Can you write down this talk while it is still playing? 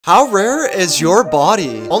How rare is your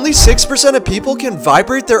body? Only 6% of people can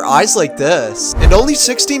vibrate their eyes like this, and only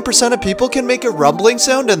 16% of people can make a rumbling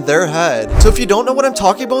sound in their head. So if you don't know what I'm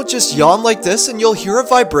talking about, just yawn like this and you'll hear a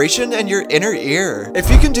vibration in your inner ear. If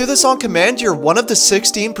you can do this on command, you're one of the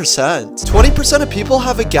 16%. 20% of people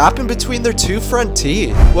have a gap in between their two front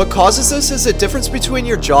teeth. What causes this is a difference between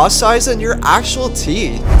your jaw size and your actual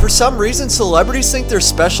teeth. For some reason, celebrities think they're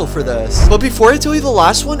special for this. But before I tell you the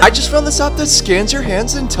last one, I just found this app that scans your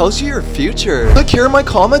hands and tells you your future. Click here in my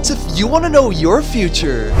comments if you want to know your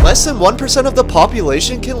future. Less than 1% of the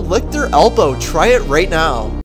population can lick their elbow. Try it right now.